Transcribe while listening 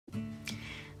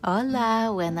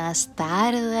Hola, buenas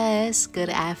tardes, good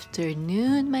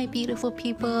afternoon, my beautiful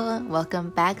people. Welcome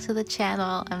back to the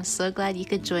channel. I'm so glad you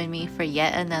could join me for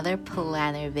yet another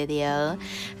planner video.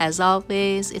 As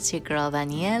always, it's your girl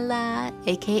Daniela,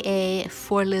 aka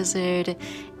Four Lizard,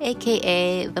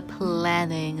 aka the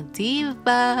Planning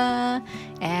Diva,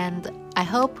 and I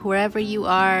hope wherever you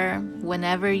are,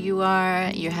 whenever you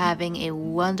are, you're having a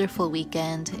wonderful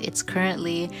weekend. It's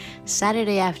currently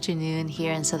Saturday afternoon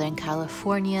here in Southern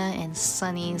California in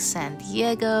sunny San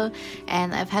Diego,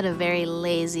 and I've had a very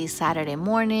lazy Saturday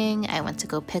morning. I went to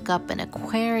go pick up an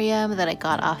aquarium that I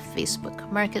got off Facebook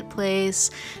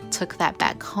Marketplace, took that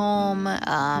back home,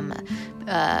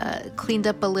 cleaned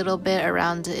up a little bit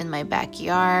around in my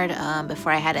backyard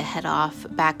before I had to head off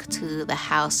back to the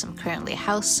house. I'm currently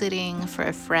house sitting for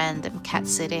a friend. I'm cat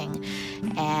sitting,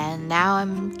 and now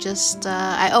I'm just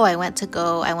I went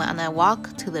on a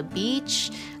walk to the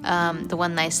beach. The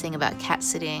one nice thing about cat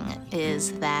sitting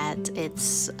is that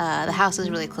it's the house is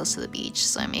really close to the beach,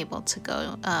 so I'm able to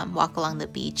go walk along the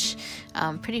beach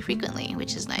pretty frequently,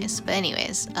 which is nice. But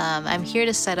anyways, I'm here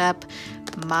to set up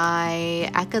my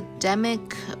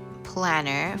academic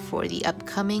planner for the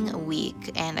upcoming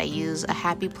week, and I use a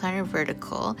Happy Planner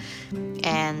vertical,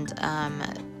 and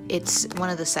it's one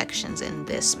of the sections in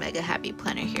this mega happy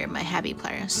planner here, my happy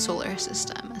planner solar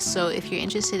system. So if you're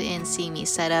interested in seeing me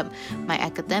set up my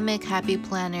academic happy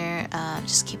planner,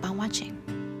 just keep on watching.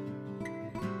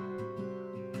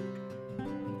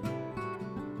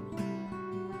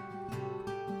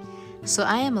 So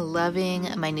I am loving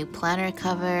my new planner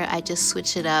cover. I just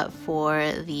switched it up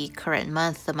for the current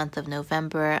month, the month of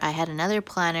November. I had another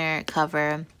planner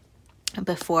cover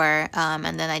before,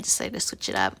 and then I decided to switch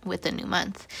it up with the new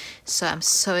month. So I'm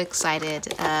so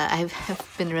excited. I've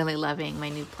been really loving my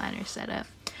new planner setup.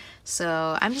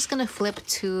 So I'm just going to flip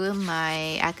to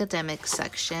my academic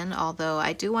section, although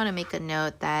I do want to make a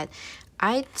note that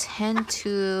I tend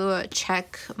to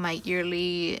check my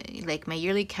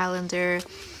yearly calendar,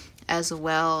 as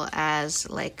well as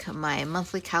like my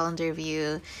monthly calendar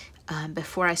view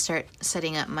before I start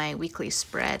setting up my weekly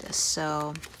spread.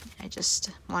 So I just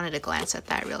wanted to glance at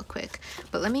that real quick.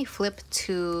 But let me flip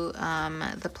to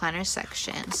the planner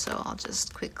section. So I'll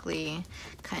just quickly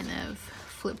kind of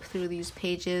flip through these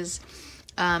pages.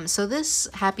 So this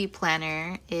happy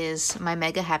planner is my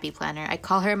mega happy planner. I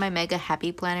call her my mega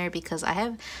happy planner because I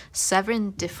have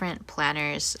 7 different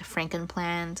planners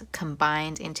frankenplanned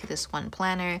combined into this one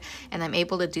planner, and I'm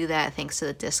able to do that thanks to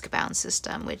the disc bound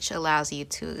system, which allows you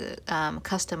to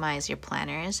customize your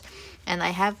planners. And I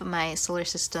have my solar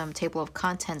system table of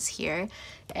contents here,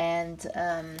 and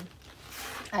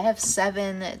I have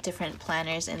 7 different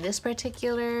planners in this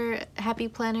particular happy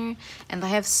planner, and I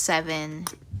have 7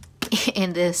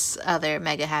 in this other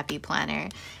mega happy planner,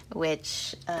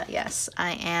 which yes,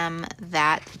 I am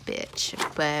that bitch.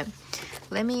 But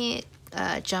let me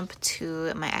jump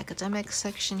to my academic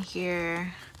section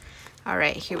here. All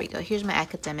right, here we go. Here's my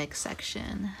academic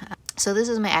section. So this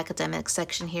is my academic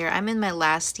section here. I'm in my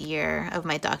last year of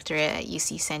my doctorate at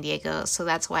UC San Diego, so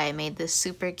that's why I made this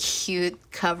super cute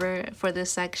cover for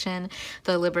this section,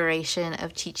 The Liberation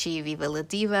of Chichi Viva La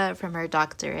Diva from her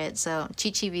doctorate. So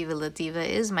Chichi Viva La Diva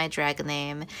is my drag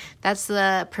name. That's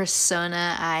the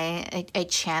persona I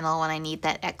channel when I need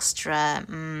that extra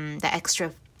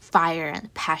fire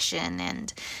and passion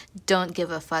and don't give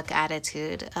a fuck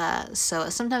attitude. So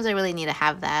sometimes I really need to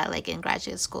have that, like in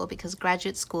graduate school, because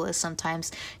graduate school is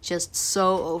sometimes just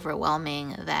so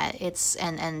overwhelming that it's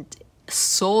and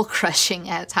soul crushing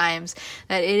at times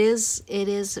that it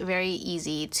is very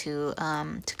easy to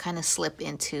kind of slip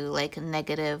into like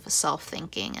negative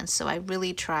self-thinking. And so I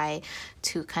really try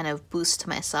to kind of boost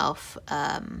myself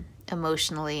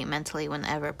emotionally, mentally,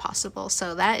 whenever possible.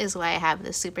 So that is why I have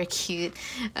this super cute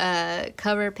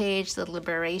cover page, The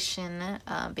Liberation,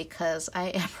 because I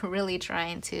am really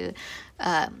trying to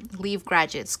leave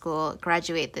graduate school,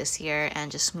 graduate this year, and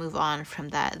just move on from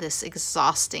this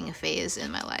exhausting phase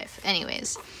in my life.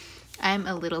 Anyways, I'm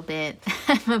a little bit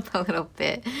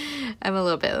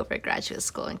over graduate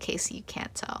school, in case you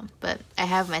can't tell. But I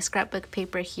have my scrapbook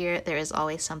paper here. There is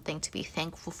always something to be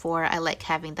thankful for. I like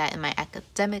having that in my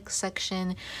academic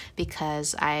section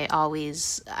because I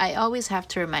always have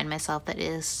to remind myself that it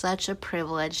is such a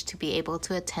privilege to be able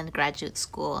to attend graduate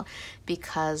school,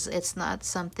 because it's not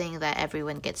something that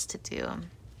everyone gets to do.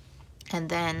 And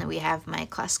then we have my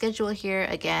class schedule here.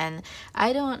 Again,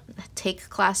 I don't take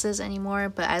classes anymore,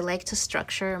 but I like to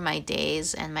structure my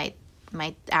days and my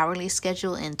my hourly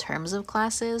schedule in terms of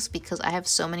classes because I have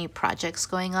so many projects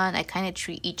going on. I kind of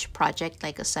treat each project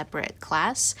like a separate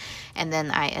class, and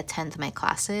then I attend my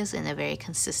classes in a very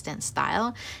consistent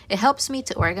style. It helps me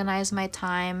to organize my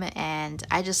time, and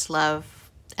I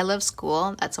love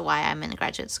school. That's why I'm in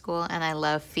graduate school, and I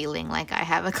love feeling like I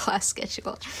have a class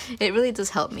schedule. It really does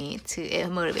help me it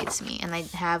motivates me. And I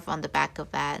have on the back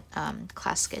of that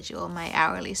class schedule, my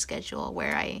hourly schedule,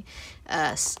 where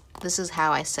this is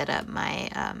how I set up my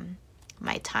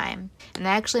time. And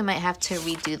I actually might have to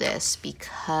redo this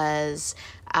because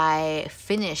I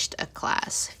finished a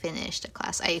project,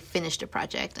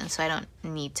 and so I don't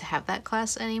need to have that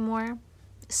class anymore.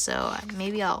 So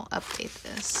maybe I'll update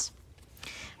this.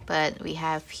 But we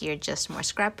have here just more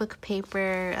scrapbook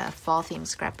paper, fall theme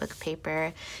scrapbook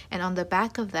paper. And on the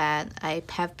back of that, I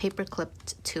have paper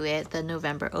clipped to it the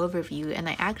November overview. And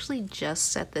I actually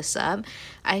just set this up.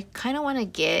 I kind of want to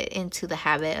get into the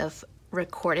habit of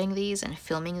recording these and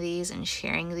filming these and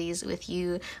sharing these with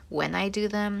you when I do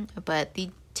them. But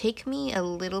they take me a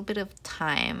little bit of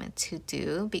time to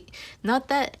do. Not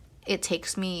that it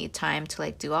takes me time to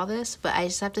like do all this, but I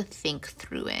just have to think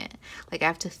through it. Like I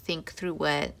have to think through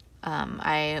what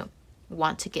I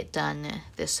want to get done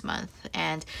this month,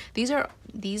 and these are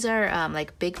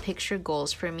like big picture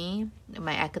goals for me,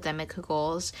 my academic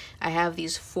goals. I have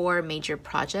these 4 major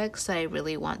projects that I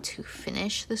really want to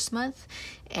finish this month,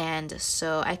 and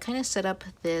so I kind of set up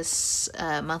this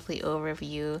monthly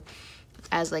overview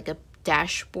as like a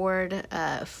dashboard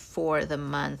for the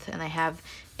month, and I have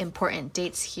important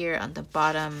dates here on the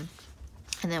bottom,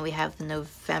 and then we have the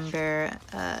November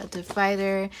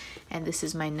divider, and this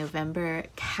is my November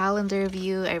calendar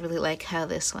view. I really like how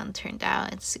this one turned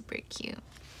out. It's super cute.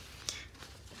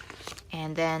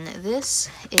 And then this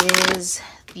is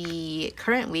the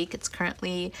current week. It's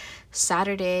currently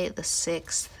Saturday the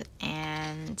 6th,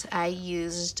 and I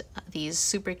used these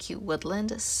super cute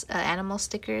woodland animal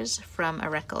stickers from a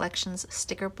Recollections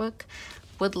sticker book.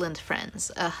 Woodland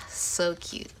Friends. So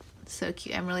cute. So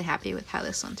cute. I'm really happy with how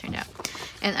this one turned out.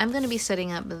 And I'm going to be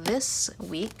setting up this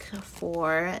week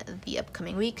for the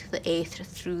upcoming week, the 8th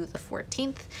through the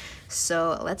 14th.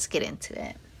 So let's get into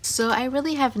it. So I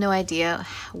really have no idea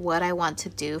what I want to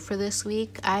do for this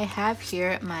week. I have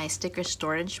here my sticker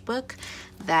storage book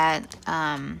that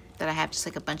I have just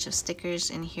like a bunch of stickers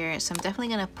in here. So I'm definitely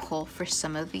going to pull for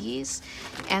some of these.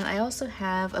 And I also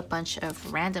have a bunch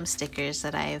of random stickers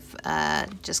that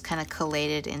I've just kind of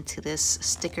collated into this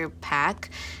sticker pack.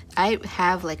 I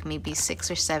have like maybe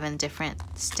 6 or 7 different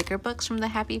sticker books from the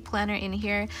Happy Planner in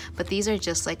here, but these are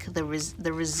just like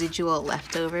the residual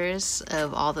leftovers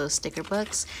of all those sticker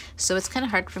books. So it's kind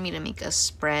of hard for me to make a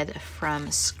spread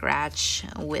from scratch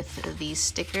with these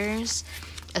stickers,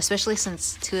 especially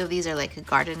since 2 of these are like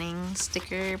gardening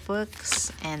sticker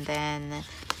books, and then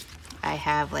I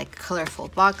have like colorful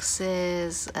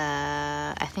boxes.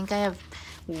 I think I have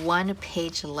 1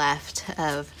 page left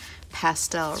of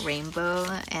pastel rainbow,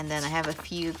 and then I have a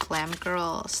few Glam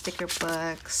Girl sticker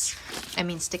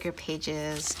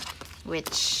pages,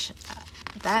 which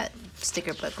that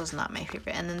sticker book was not my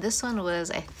favorite. And then this one was,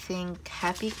 I think,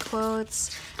 Happy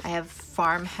Quotes. I have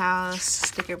Farmhouse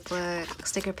sticker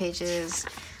pages,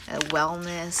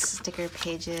 wellness sticker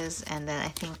pages, and then I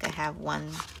think I have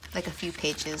a few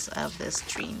pages of this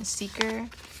Dream Seeker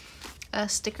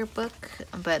sticker book.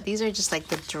 But these are just like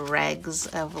the dregs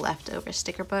of leftover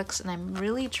sticker books, and I'm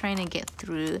really trying to get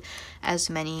through as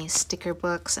many sticker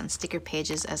books and sticker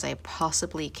pages as I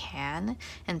possibly can,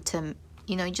 and to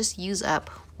just use up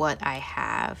what I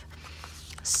have.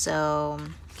 So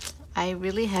I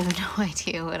really have no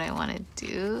idea what I want to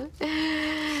do.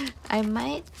 I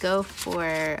might go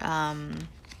for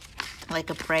like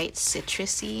a bright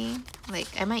citrusy, like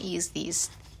I might use these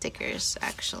stickers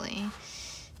actually.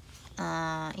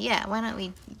 Yeah, why don't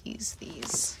we use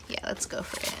these? Yeah, let's go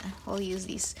for it. We'll use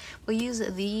these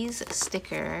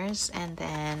stickers, and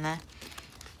then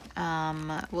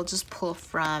we'll just pull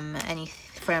from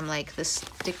like the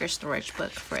sticker storage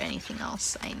book for anything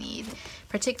else I need,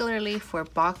 particularly for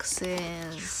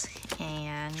boxes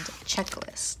and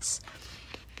checklists.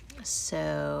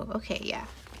 So okay, yeah,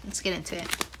 let's get into it.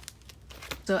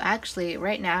 So actually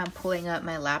right now I'm pulling up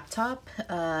my laptop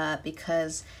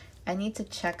because I need to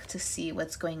check to see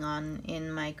what's going on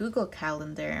in my Google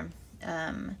Calendar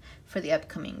for the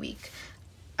upcoming week.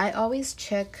 I always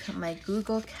check my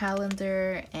Google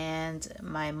Calendar and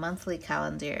my monthly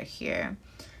calendar here.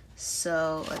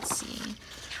 So let's see.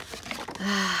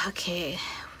 Okay,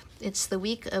 it's the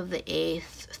week of the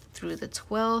 8th through the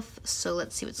 12th, so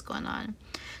let's see what's going on.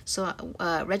 So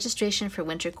registration for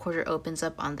winter quarter opens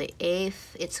up on the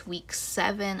 8th. It's week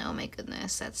 7. Oh my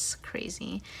goodness, that's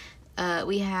crazy.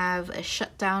 We have a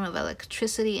shutdown of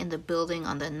electricity in the building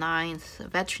on the 9th,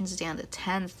 Veterans Day on the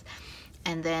 10th,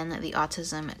 and then the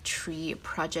Autism Tree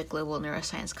Project Global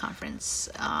Neuroscience Conference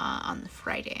on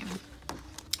Friday.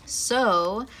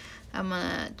 So I'm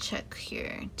gonna check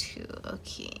here too.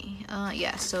 Okay,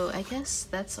 yeah, so I guess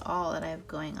that's all that I have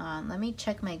going on. Let me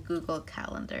check my Google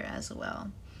Calendar as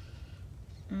well.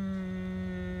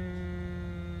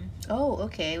 Oh,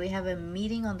 okay, we have a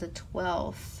meeting on the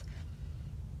 12th.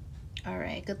 All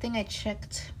right, good thing I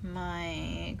checked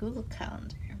my Google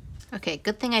Calendar. Okay,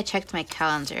 good thing I checked my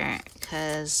calendar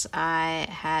because I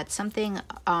had something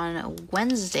on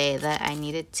Wednesday that I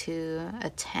needed to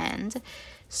attend.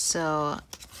 So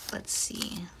let's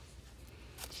see.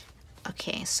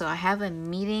 Okay, so I have a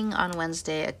meeting on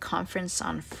Wednesday, a conference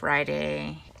on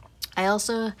Friday. I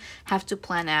also have to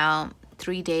plan out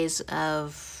 3 days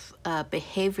of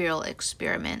behavioral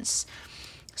experiments.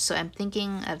 So I'm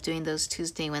thinking of doing those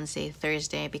Tuesday, Wednesday,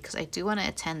 Thursday, because I do want to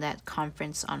attend that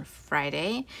conference on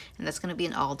Friday, and that's going to be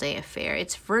an all-day affair.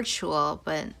 It's virtual,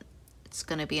 but it's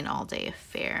going to be an all-day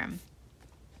affair.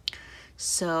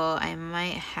 So I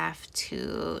might have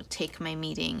to take my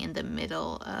meeting in the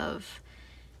middle of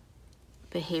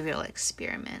behavioral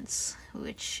experiments,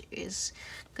 which is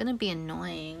going to be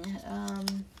annoying.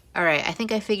 All right, I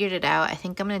think I figured it out. I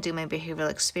think I'm going to do my behavioral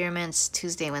experiments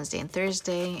Tuesday, Wednesday, and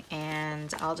Thursday,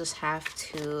 and I'll just have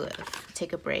to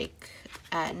take a break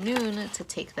at noon to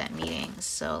take that meeting.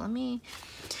 So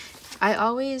I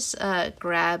always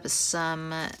grab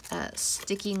some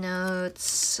sticky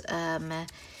notes to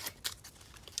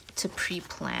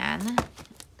pre-plan.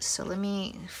 So let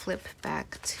me flip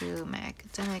back to my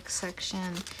academic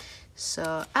section.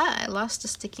 So, I lost a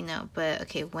sticky note, but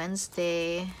okay,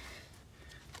 Wednesday.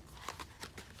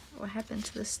 What happened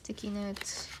to the sticky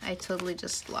note? I totally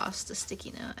just lost the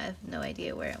sticky note. I have no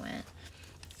idea where it went.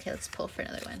 Okay, let's pull for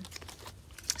another one.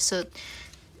 So,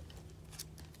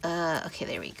 okay,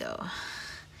 there we go.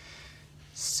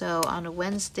 So on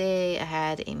Wednesday, I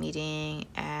had a meeting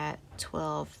at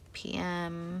 12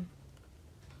 p.m.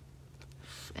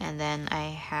 And then I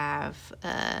have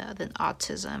the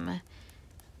autism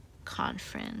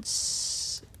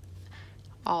conference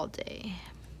all day.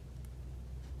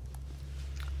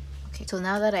 Okay, so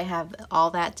now that I have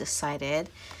all that decided,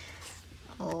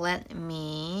 let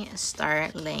me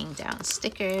start laying down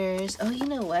stickers. Oh, you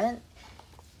know what?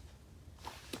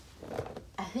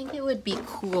 I think it would be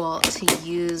cool to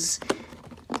use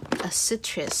a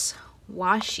citrus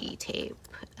washi tape.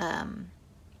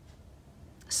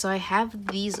 So I have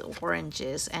these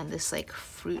oranges and this like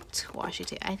fruit washi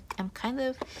tape. I kind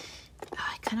of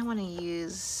want to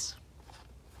use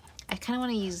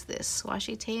this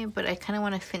washi tape, but I kind of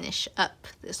want to finish up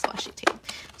this washi tape.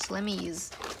 So let me use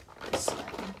this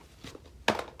one.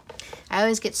 I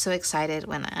always get so excited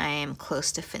when I am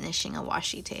close to finishing a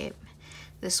washi tape.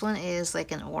 This one is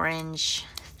like an orange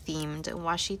themed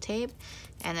washi tape,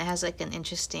 and it has like an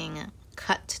interesting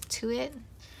cut to it.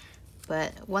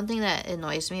 But one thing that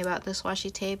annoys me about this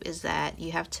washi tape is that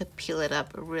you have to peel it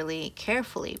up really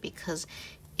carefully because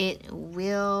it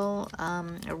will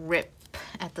rip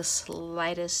at the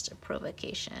slightest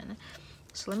provocation.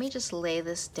 So let me just lay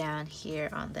this down here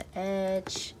on the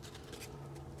edge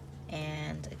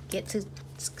and get to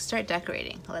start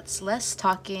decorating. Let's less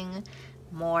talking,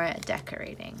 more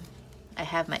decorating. I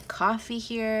have my coffee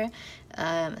here,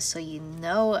 so you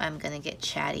know I'm gonna get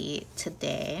chatty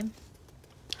today.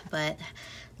 But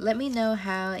let me know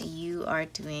how you are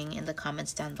doing in the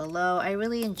comments down below. I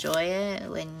really enjoy it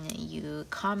when you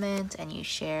comment and you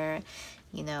share,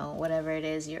 you know, whatever it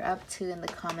is you're up to in the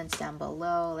comments down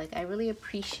below. Like, I really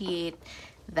appreciate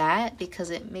that because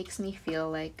it makes me feel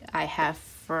like I have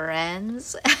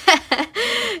friends.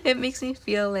 It makes me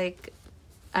feel like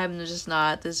I'm just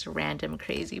not this random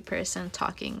crazy person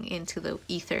talking into the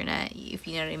ethernet, if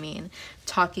you know what I mean,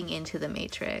 talking into the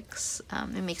matrix.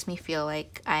 It makes me feel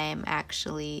like I am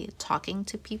actually talking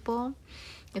to people,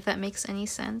 if that makes any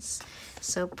sense.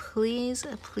 So please,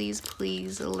 please,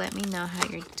 please let me know how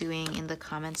you're doing in the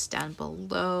comments down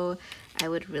below. I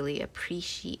would really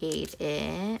appreciate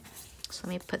it. So let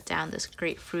me put down this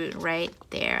grapefruit right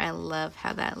there. I love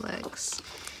how that looks.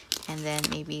 And then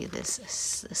maybe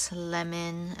this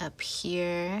lemon up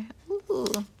here.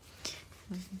 Ooh,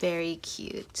 very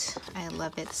cute. I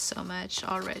love it so much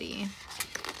already.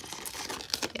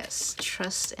 Yes,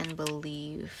 trust and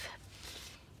believe.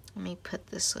 Let me put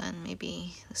this one,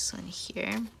 maybe this one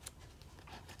here.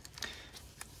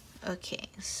 Okay,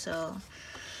 so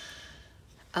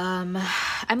I'm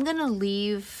gonna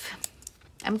leave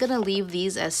I'm gonna leave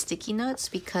these as sticky notes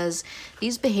because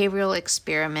these behavioral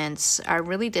experiments are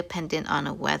really dependent on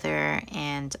the weather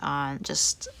and on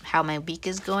just how my week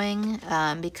is going,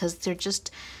 because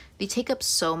they take up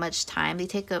so much time. They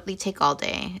take all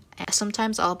day.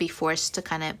 Sometimes I'll be forced to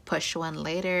kind of push one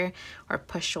later or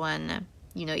push one,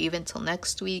 you know, even till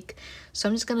next week. So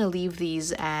I'm just gonna leave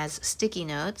these as sticky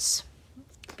notes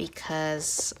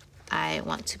because I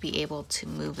want to be able to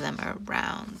move them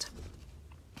around.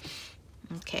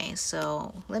 Okay,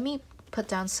 so let me put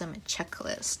down some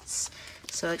checklists.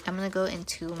 So I'm gonna go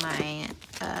into my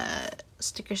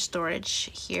sticker storage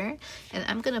here, and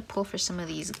I'm gonna pull for some of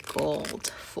these gold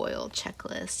foil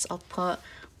checklists. I'll put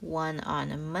one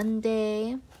on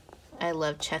Monday. I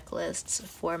love checklists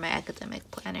for my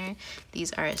academic planner.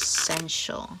 These are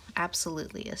essential,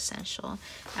 absolutely essential.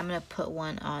 I'm gonna put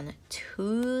one on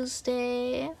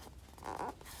Tuesday.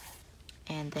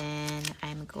 And then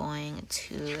I'm going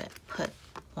to put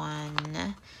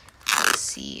one, let's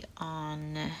see,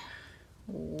 on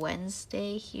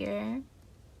Wednesday here.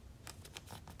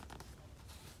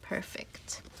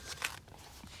 Perfect.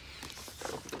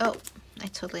 Oh, I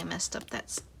totally messed up that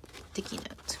sticky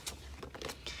note.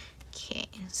 Okay,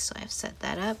 so I've set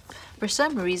that up. For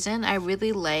some reason, I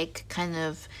really like kind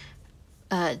of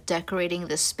decorating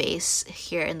the space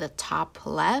here in the top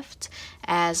left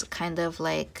as kind of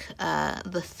like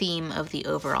the theme of the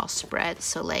overall spread.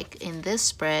 So like in this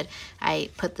spread, I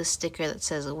put the sticker that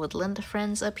says Woodland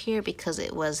Friends up here because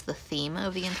it was the theme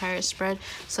of the entire spread.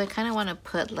 So I kind of want to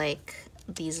put like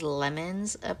these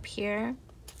lemons up here.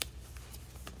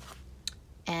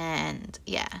 And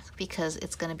yeah, because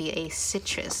it's going to be a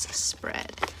citrus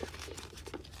spread.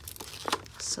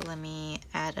 So let me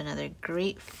add another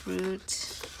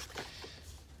grapefruit.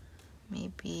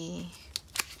 Maybe,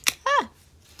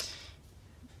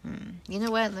 you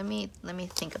know what? Let me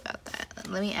think about that.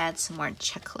 Let me add some more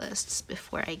checklists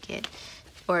before I get,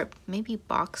 or maybe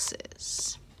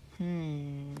boxes.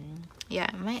 Yeah,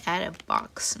 I might add a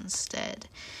box instead.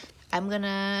 I'm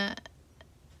gonna,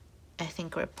 I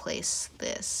think, replace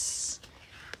this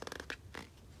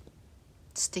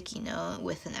sticky note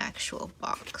with an actual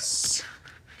box.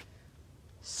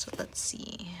 So let's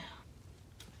see.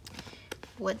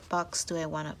 What box do I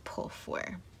want to pull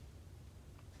for?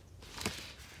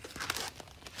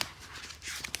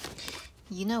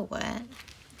 You know what?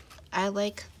 I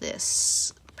like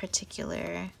this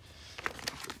particular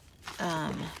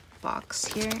box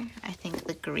here. I think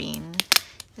the green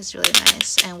is really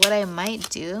nice. And what I might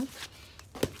do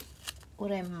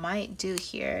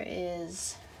here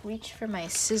is reach for my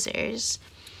scissors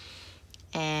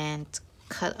and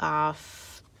cut off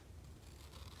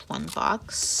one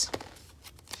box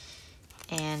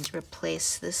and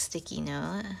replace this sticky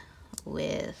note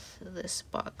with this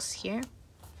box here.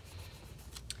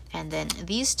 And then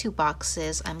these two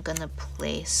boxes I'm gonna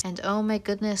place. And oh my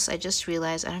goodness, I just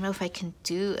realized I don't know if I can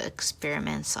do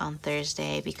experiments on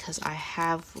Thursday because I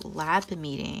have lab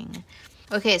meeting.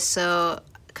 Okay, so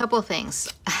a couple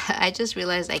things. I just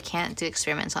realized I can't do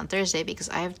experiments on Thursday because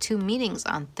I have 2 meetings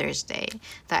on Thursday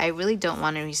that I really don't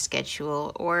want to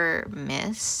reschedule or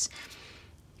miss.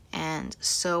 And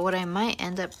so what I might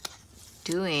end up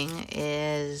doing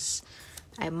is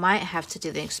I might have to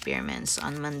do the experiments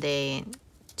on Monday,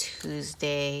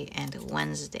 Tuesday, and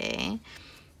Wednesday,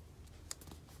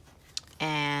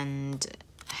 and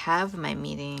have my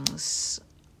meetings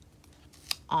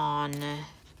on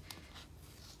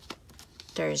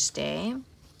Thursday.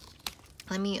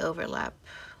 Let me overlap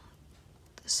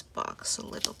this box a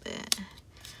little bit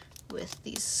with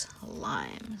these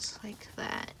limes like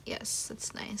that. Yes,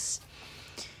 that's nice.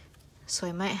 So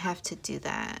I might have to do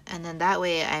that, and then that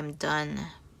way I'm done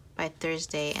by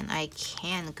Thursday and I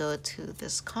can go to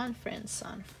this conference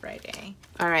on Friday.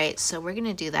 All right, so we're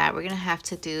gonna do that. We're gonna have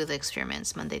to do the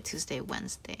experiments Monday, Tuesday,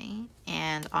 Wednesday,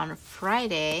 and on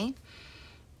Friday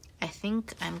I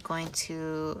think I'm going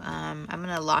to I'm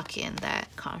gonna lock in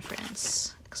that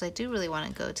conference because I do really want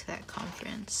to go to that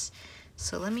conference.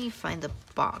 So let me find the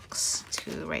box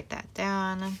to write that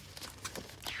down.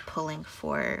 Pulling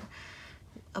for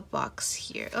a box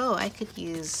here. Oh, I could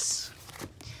use,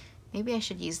 maybe I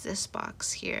should use this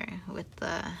box here with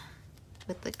the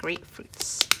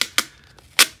grapefruits.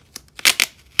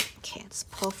 Okay, let's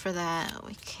pull for that.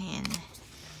 We can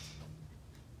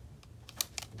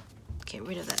get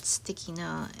rid of that sticky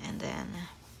note, and then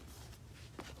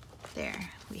there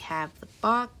we have the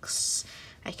box.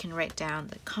 I can write down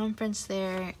the conference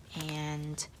there,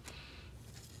 and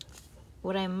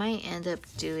what I might end up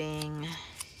doing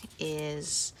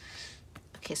is,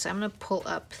 okay, so I'm gonna pull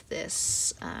up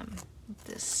this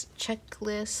this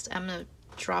checklist. I'm gonna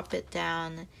drop it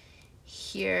down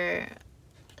here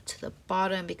to the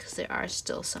bottom because there are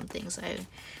still some things I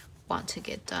want to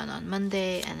get done on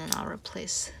Monday, and then I'll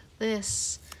replace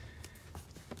this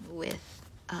with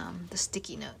the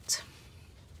sticky note.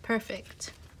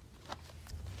 Perfect.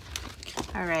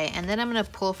 All right, and then I'm gonna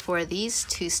pull for these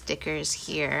two stickers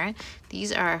here.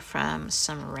 These are from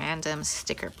some random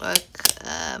sticker book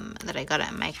that I got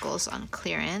at Michael's on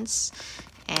clearance,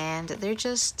 and they're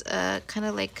just kind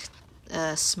of like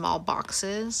small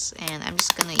boxes, and I'm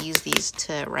just gonna use these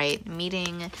to write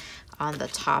meeting on the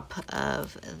top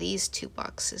of these two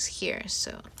boxes here.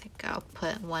 So like I'll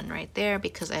put one right there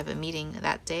because I have a meeting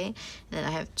that day, and then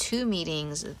I have two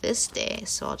meetings this day,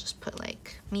 so I'll just put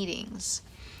like meetings,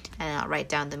 and I'll write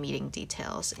down the meeting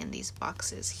details in these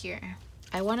boxes here.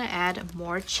 I want to add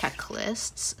more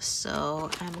checklists, so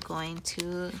I'm going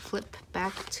to flip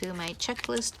back to my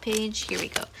checklist page. Here we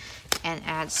go, and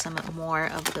add some more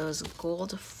of those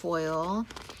gold foil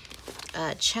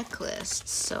checklists.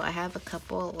 So I have a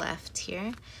couple left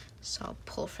here, so I'll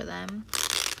pull for them.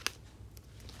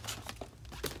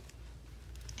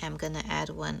 I'm gonna add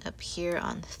one up here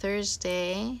on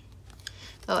Thursday.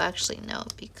 Oh, actually no,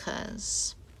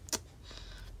 because,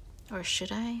 or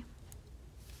should I?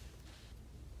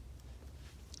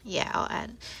 Yeah,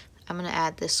 I'm gonna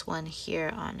add this one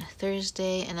here on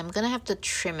Thursday, and I'm gonna have to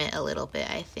trim it a little bit,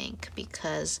 I think,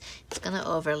 because it's gonna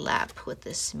overlap with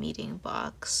this meeting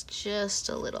box just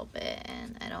a little bit,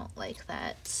 and I don't like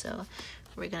that. So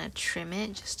we're gonna trim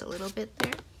it just a little bit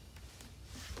there.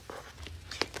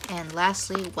 And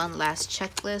lastly, one last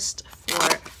checklist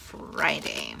for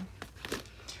Friday.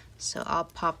 So I'll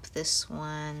pop this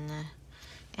one.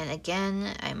 And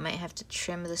again, I might have to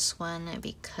trim this one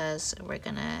because we're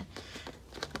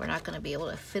not gonna be able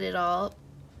to fit it all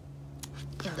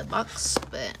in the box,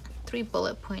 but 3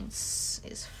 bullet points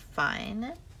is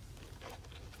fine.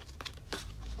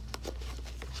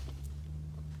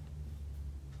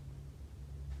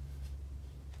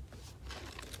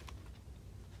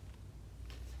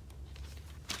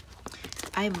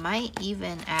 I might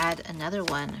even add another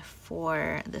one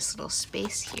for this little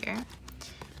space here.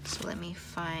 So let me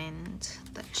find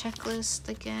the checklist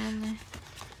again.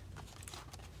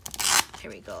 There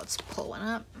we go, let's pull one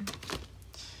up.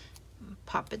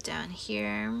 Pop it down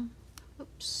here.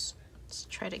 Oops, let's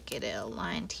try to get it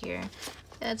aligned here.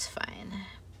 That's fine.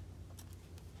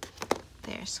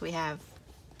 There, so we have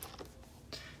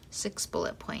 6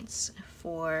 bullet points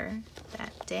for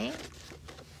that day.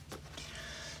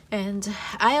 And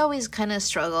I always kind of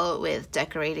struggle with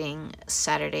decorating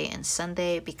Saturday and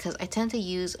Sunday because I tend to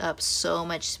use up so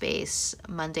much space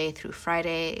Monday through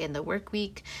Friday in the work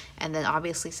week. And then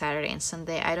obviously Saturday and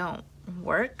Sunday I don't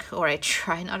work, or I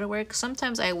try not to work.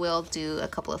 Sometimes I will do a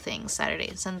couple of things Saturday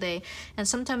and Sunday, and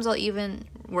sometimes I'll even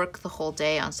work the whole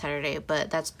day on Saturday, but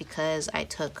that's because I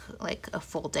took like a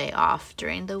full day off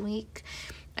during the week.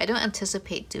 I don't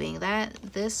anticipate doing that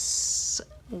this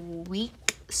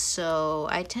week, so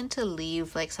I tend to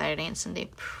leave like Saturday and Sunday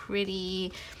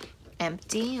pretty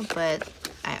empty, but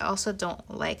I also don't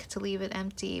like to leave it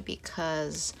empty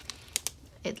because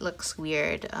it looks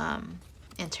weird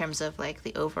in terms of like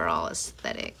the overall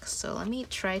aesthetic. So let me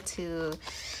try to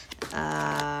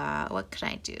what can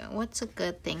I do? What's a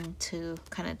good thing to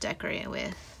kind of decorate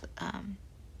with?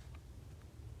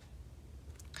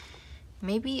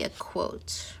 Maybe a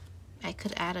quote. I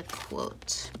could add a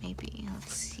quote, maybe.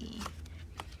 Let's see.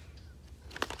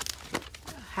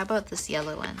 How about this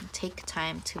yellow one? Take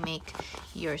time to make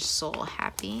your soul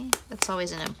happy. That's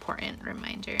always an important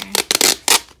reminder.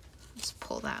 Let's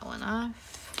pull that one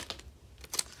off.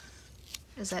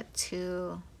 Is that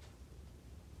too...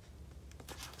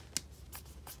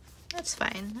 That's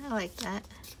fine. I like that.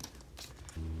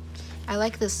 I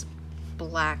like this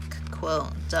black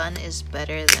quote, done is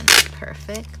better than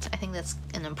perfect. I think that's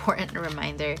an important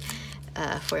reminder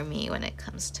for me when it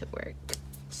comes to work.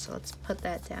 So let's put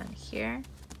that down here.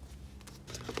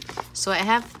 So I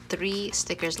have 3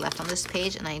 stickers left on this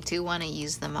page, and I do want to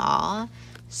use them all.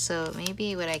 So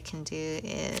maybe what I can do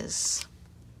is,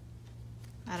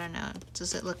 I don't know,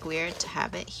 does it look weird to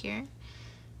have it here?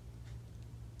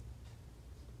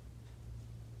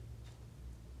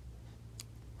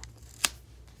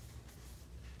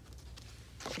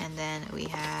 And then we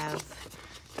have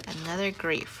another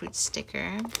grapefruit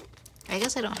sticker. I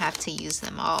guess I don't have to use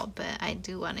them all, but I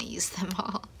do want to use them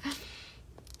all.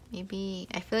 Maybe,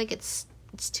 I feel like it's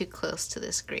too close to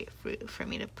this grapefruit for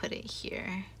me to put it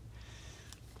here.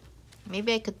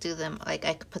 Maybe I could do them, like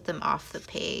I could put them off the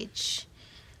page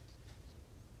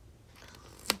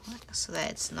so that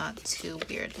it's not too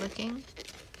weird looking.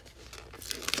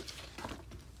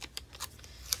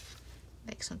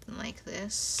 Like something like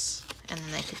this. and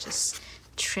then I could just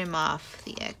trim off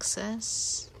the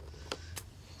excess.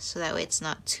 So that way it's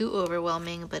not too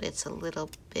overwhelming, but it's a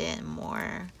little bit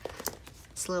more,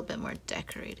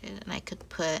 decorated. And I could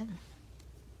put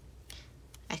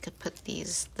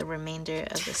the remainder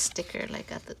of the sticker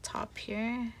like at the top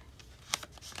here.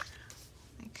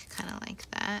 Like kind of like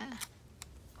that.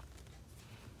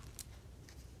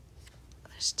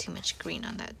 There's too much green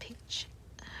on that page.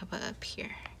 How about up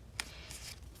here?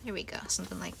 There we go,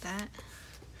 something like that.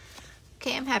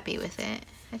 Okay, I'm happy with it.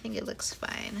 I think it looks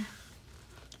fine.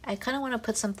 I kind of want to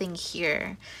put something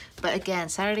here, but again,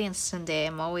 Saturday and Sunday,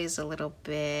 I'm always a little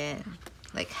bit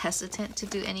like hesitant to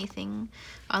do anything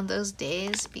on those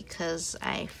days because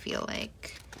I feel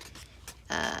like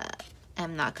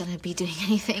I'm not gonna be doing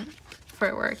anything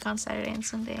for work on Saturday and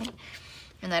Sunday,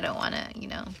 and I don't want to, you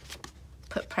know,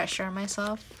 put pressure on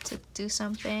myself to do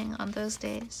something on those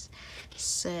days.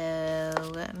 So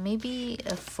maybe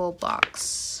a full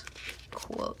box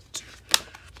quote.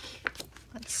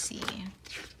 Let's see.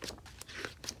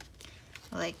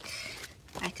 Like,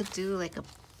 I could do like a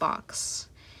box.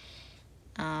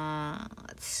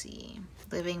 Let's see.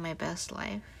 Living my best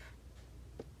life.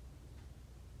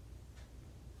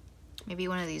 Maybe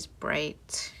one of these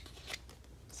bright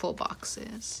full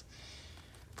boxes.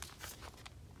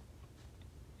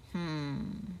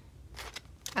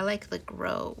 I like the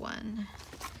grow one.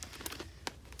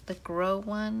 The grow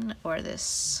one or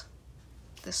this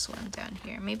one down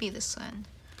here. Maybe this one.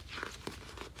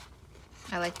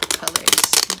 I like the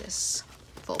colors in this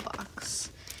full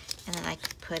box. And then I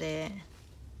could put it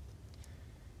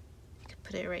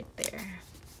right there.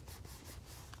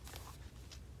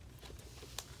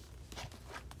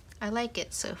 I like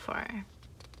it so far.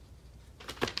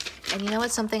 And you know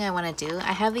what's something I want to do?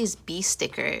 I have these bee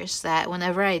stickers that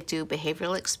whenever I do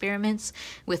behavioral experiments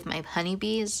with my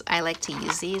honeybees, I like to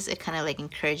use these. It kind of like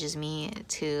encourages me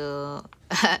to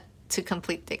to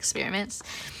complete the experiments.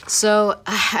 So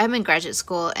I'm in graduate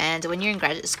school, and when you're in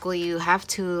graduate school, you have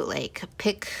to like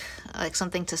pick like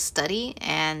something to study,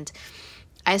 and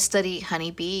I study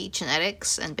honeybee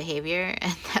genetics and behavior,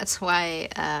 and that's why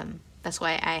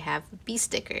I have bee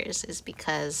stickers, is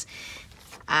because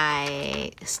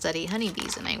I study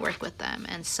honeybees and I work with them.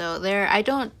 And so I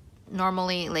don't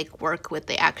normally like work with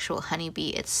the actual honeybee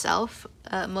itself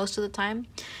most of the time,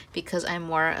 because I'm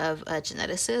more of a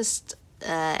geneticist,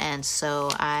 and so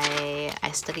I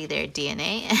study their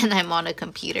DNA, and I'm on a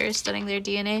computer studying their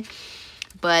DNA.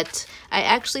 But I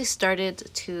actually started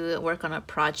to work on a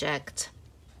project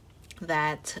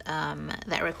that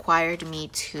required me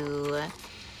to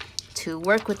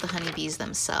work with the honeybees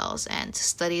themselves and to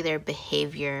study their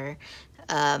behavior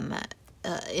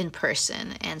in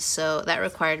person. And so that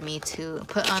required me to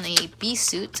put on a bee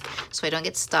suit so I don't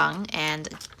get stung and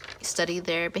study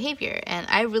their behavior. And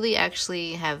I really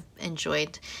actually have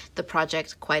enjoyed the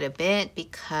project quite a bit,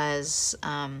 because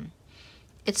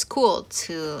it's cool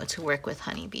to work with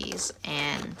honeybees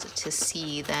and to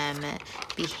see them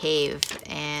behave,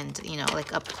 and you know,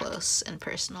 like up close and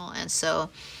personal. And so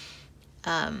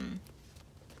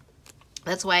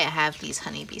that's why I have these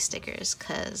honeybee stickers,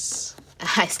 because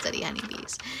I study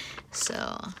honeybees. So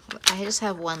I just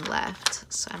have one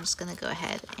left, so I'm just gonna go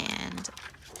ahead and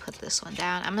put this one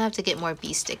down. I'm gonna have to get more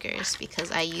bee stickers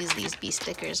because I use these bee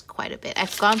stickers quite a bit.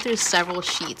 I've gone through several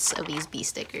sheets of these bee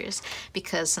stickers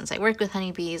because since I work with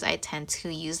honeybees, I tend to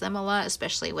use them a lot,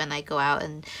 especially when I go out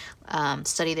and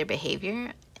study their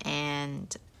behavior.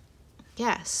 And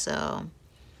yeah, so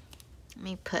let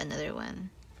me put another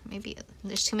one. Maybe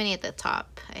there's too many at the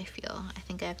top, I feel. I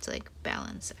think I have to like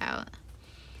balance it out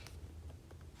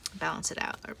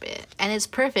a bit. And it's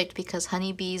perfect because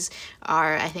honeybees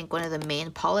are, I think, one of the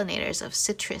main pollinators of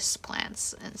citrus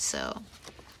plants, and so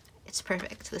it's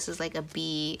perfect. This is like a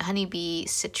honeybee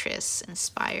citrus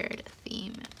inspired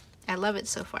theme. I love it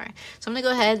so far. So I'm gonna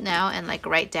go ahead now and like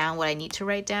write down what I need to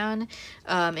write down,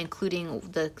 including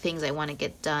the things I want to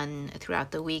get done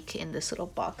throughout the week in this little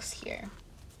box here.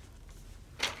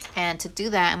 And to do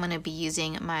that, I'm going to be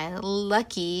using my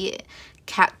Lucky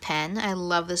cat pen. I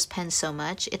love this pen so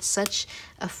much. It's such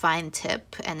a fine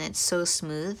tip and it's so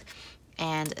smooth.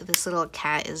 And this little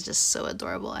cat is just so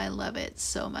adorable. I love it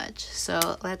so much.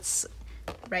 So let's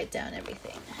write down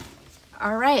everything.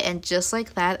 All right, and just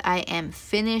like that, I am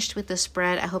finished with the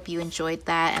spread. I hope you enjoyed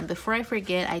that. And before I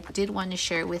forget, I did want to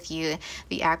share with you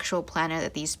the actual planner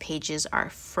that these pages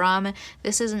are from.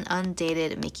 This is an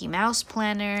undated Mickey Mouse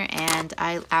planner, and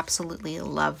I absolutely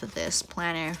love this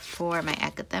planner for my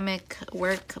academic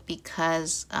work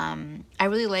because I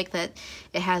really like that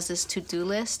it has this to-do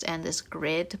list and this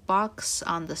grid box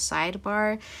on the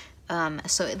sidebar.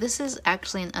 So this is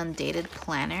actually an undated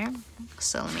planner.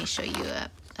 So let me show you a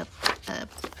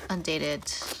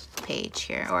undated page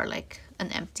here, or like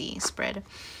an empty spread.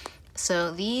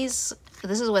 So this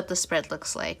is what the spread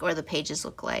looks like, or the pages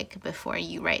look like before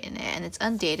you write in it, and it's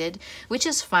undated, which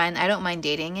is fine. I don't mind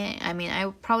dating it. I mean,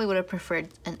 I probably would have preferred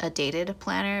a dated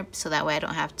planner, so that way I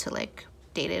don't have to like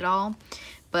date it all.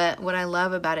 But what I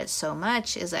love about it so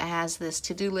much is it has this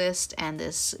to-do list and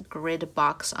this grid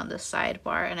box on the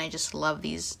sidebar, and I just love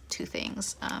these two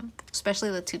things,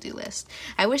 especially the to-do list.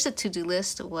 I wish the to-do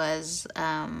list was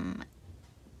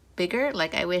bigger.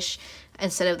 Like, I wish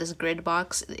instead of this grid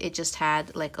box, it just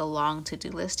had like a long to-do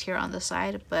list here on the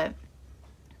side, but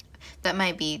that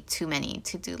might be too many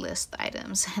to-do list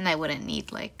items, and I wouldn't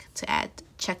need like to add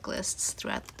checklists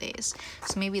throughout the days.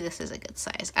 So maybe this is a good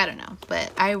size. I don't know,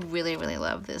 but I really, really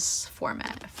love this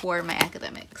format for my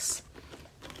academics.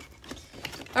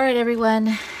 All right,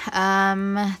 everyone.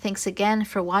 Thanks again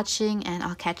for watching, and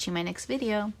I'll catch you in my next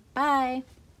video. Bye.